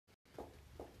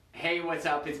Hey, what's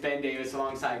up? It's Ben Davis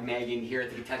alongside Megan here at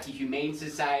the Kentucky Humane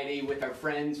Society with our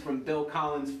friends from Bill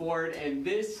Collins Ford, and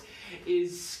this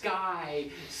is Sky.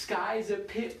 Sky's a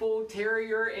pitbull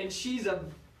terrier, and she's a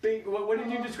big, what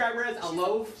did you describe her as? A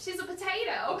loaf? She's a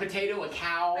potato. A potato, a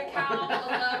cow. A cow,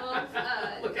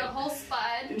 a loaf, a whole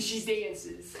spud. And she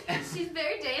dances. She's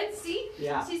very dancy.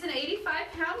 Yeah. She's an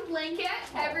 85-pound blanket,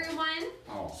 everyone.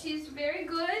 Oh. She's very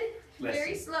good.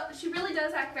 Very slow. She really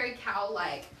does act very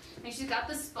cow-like. And she's got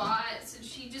the spots, and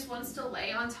she just wants to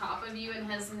lay on top of you and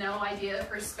has no idea of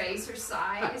her space or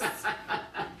size.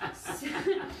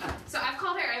 So I've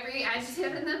called her every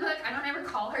adjective in the book. I don't ever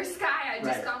call her Sky. I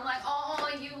just I'm like, oh,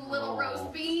 you little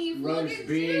roast beef. Roast Look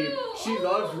beef. at you. She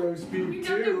loves roast beef you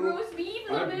too. You know the roast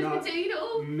beef, love mashed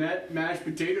potato. Met mashed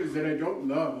potatoes that I don't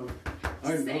love.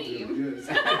 I love them. Yes.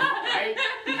 Right?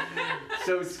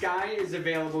 So Sky is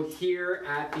available here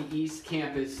at the East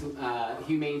Campus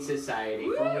Humane Society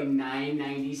for only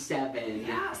 $9.97.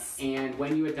 Yes. And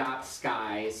when you adopt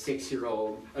Sky, a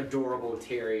 6-year-old adorable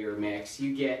terrier mix,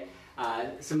 you get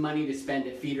some money to spend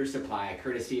at Feeder Supply,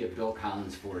 courtesy of Bill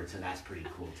Collins Ford. So that's pretty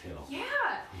cool too. Yeah.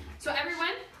 So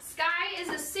everyone, Sky is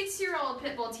a 6-year-old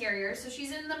pit bull terrier, so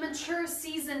she's in the mature,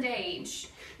 seasoned age.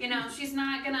 You know, she's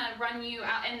not gonna run you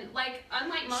out, and like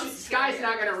unlike most Sky's terriers,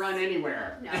 not gonna run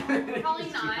anywhere. No, probably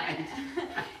not.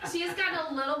 She has gotten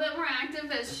a little bit more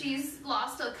active as she's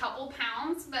lost a couple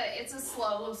pounds, but it's a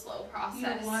slow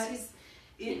process.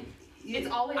 You know what? It's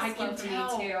always slow for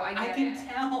me too. I can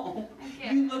tell.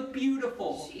 You look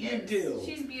beautiful. You do.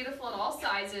 She's beautiful in all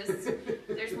sizes.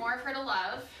 There's more of her to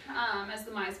love, as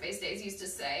the MySpace days used to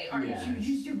say. Aren't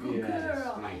you a good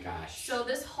girl? Oh my gosh. So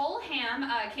this whole ham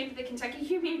came to the Kentucky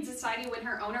Humane Society when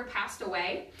her owner passed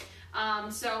away.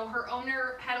 So her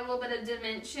owner had a little bit of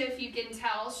dementia. If you can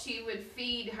tell, she would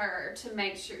feed her to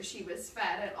make sure she was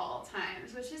fed at all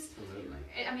times, which is,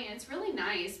 I mean, it's really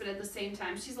nice, but at the same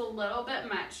time, she's a little bit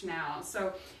much now.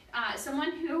 So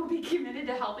someone who will be committed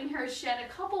to helping her shed a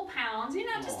couple pounds, you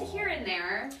know, just here and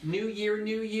there. New year,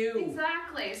 new you.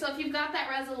 Exactly. So if you've got that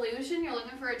resolution, you're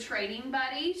looking for a training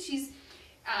buddy, she's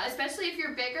especially if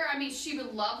you're bigger, I mean, she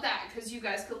would love that because you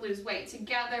guys could lose weight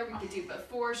together. We could do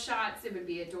before shots. It would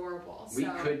be adorable. We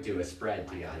could do a spread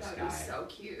together, Sky. That would be so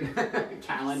cute.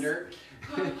 Calendar.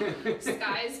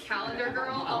 Sky's calendar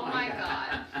girl. Oh my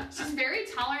god. She's very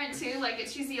tolerant too. Like,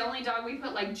 she's the only dog we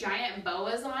put like giant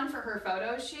boas on for her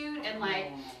photo shoot and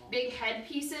like big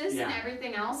headpieces and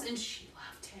everything else. And she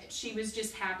loved it. She was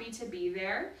just happy to be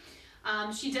there.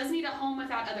 She does need a home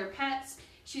without other pets.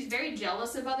 She's very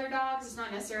jealous of other dogs. It's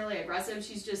not necessarily aggressive.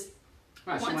 She's just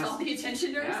wants all the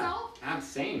attention to herself.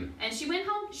 Same. And she went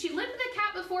home. She lived with a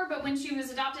cat before, but when she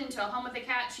was adopted into a home with a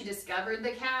cat, she discovered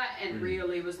the cat and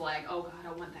really was like, oh God,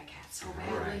 I want that cat so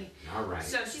badly. All right.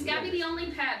 So she's got to be the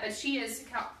only pet, but she is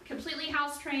completely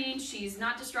house trained. She's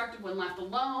not destructive when left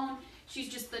alone. She's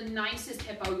just the nicest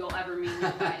hippo you'll ever meet in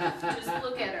your life. Just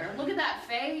look at her. Look at that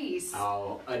face.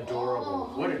 Oh,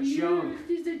 adorable. What a chunk.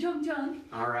 Just a chunk.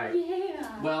 All right.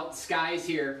 Yeah. Well, Sky's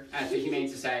here at the Humane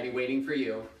Society waiting for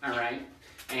you. All right.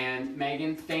 And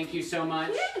Megan, thank you so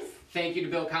much. Yes. Thank you to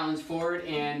Bill Collins Ford,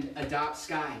 and adopt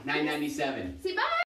Sky, $9.97. See, bye.